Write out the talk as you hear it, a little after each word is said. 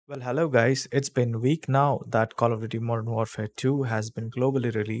Well, hello guys. It's been a week now that Call of Duty Modern Warfare 2 has been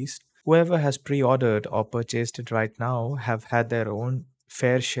globally released. Whoever has pre-ordered or purchased it right now have had their own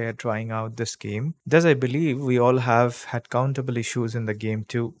fair share trying out this game. Thus, I believe we all have had countable issues in the game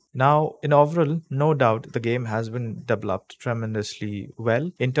too. Now, in overall, no doubt the game has been developed tremendously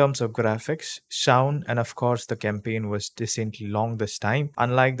well in terms of graphics, sound, and of course the campaign was decently long this time,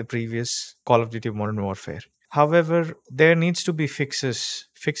 unlike the previous Call of Duty Modern Warfare. However, there needs to be fixes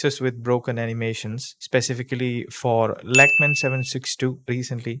with broken animations, specifically for Lackman 762.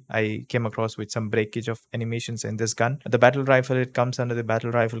 Recently, I came across with some breakage of animations in this gun. The battle rifle, it comes under the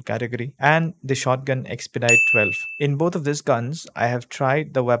battle rifle category, and the shotgun Expedite 12. In both of these guns, I have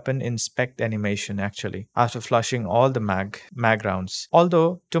tried the weapon inspect animation actually after flushing all the mag rounds.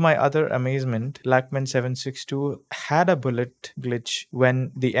 Although, to my utter amazement, Lackman 762 had a bullet glitch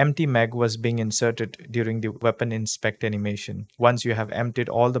when the empty mag was being inserted during the weapon inspect animation. Once you have emptied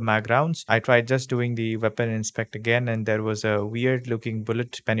all the mag rounds, I tried just doing the weapon inspect again, and there was a weird looking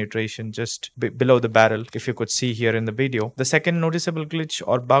bullet penetration just below the barrel, if you could see here in the video. The second noticeable glitch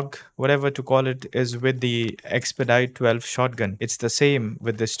or bug, whatever to call it, is with the Expedite 12 shotgun. It's the same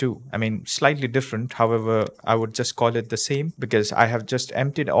with this too. I mean, slightly different. However, I would just call it the same because I have just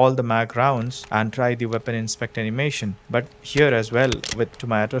emptied all the mag rounds and tried the weapon inspect animation. But here as well, with to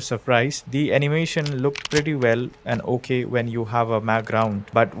my utter surprise, the animation looked pretty well and okay when you have a mag round.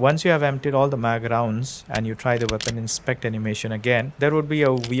 But once you have emptied all the mag rounds and you try the weapon inspect animation again, there would be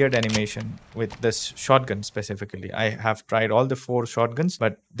a weird animation with this shotgun specifically. I have tried all the 4 shotguns,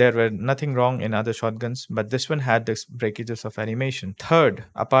 but there were nothing wrong in other shotguns, but this one had this breakages of animation. Third,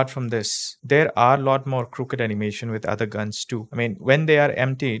 apart from this, there are a lot more crooked animation with other guns too. I mean, when they are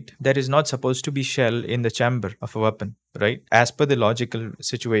emptied, there is not supposed to be shell in the chamber of a weapon, right? As per the logical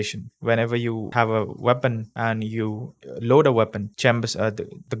situation, whenever you have a weapon and you load a weapon, chambers,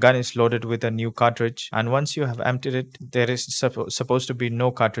 the gun is loaded with a new cartridge, and once you have emptied it, there is supposed to be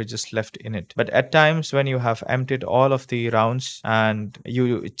no cartridges left in it. But at times when you have emptied all of the rounds and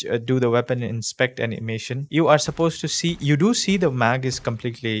you do the weapon inspect animation, you are supposed to see, you do see the mag is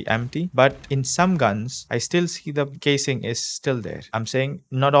completely empty, but in some guns I still see the casing is still there. I'm saying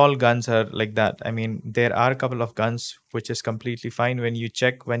not all guns are like that. I mean, there are a couple of guns which is completely fine. When you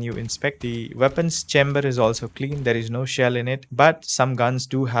check, when you inspect, the weapons chamber is also clean, there is no shell in it, but some guns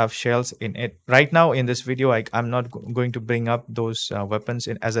do have shells in it. Right now in this video, I'm not going to bring up those weapons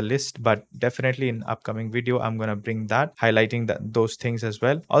in as a list, but definitely in upcoming video I'm going to bring that, highlighting those things as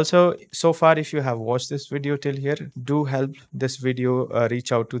well. Also, so far if you have watched this video till here, do help this video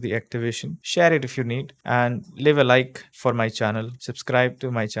reach out to the Activision, share it if you need, and leave a like for my channel, subscribe to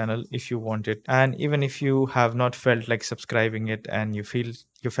my channel if you want it, and even if you have not felt like subscribing it and you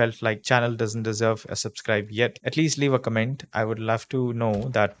felt like channel doesn't deserve a subscribe yet, at least leave a comment. I would love to know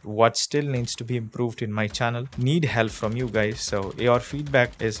that what still needs to be improved in my channel. Need help from you guys, so your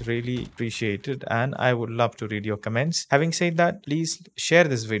feedback is really appreciated and I would love to read your comments. Having said that, please share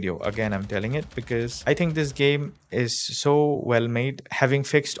this video. Again, I'm telling it because I think this game is so well made, having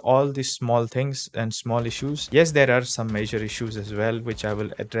fixed all these small things and small issues. Yes, there are some major issues as well which I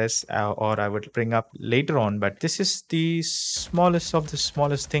will address or I would bring up later on, but this is the smallest of the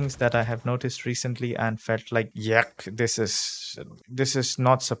smallest things that I have noticed recently and felt like, yuck, this is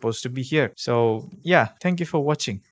not supposed to be here. So yeah, thank you for watching.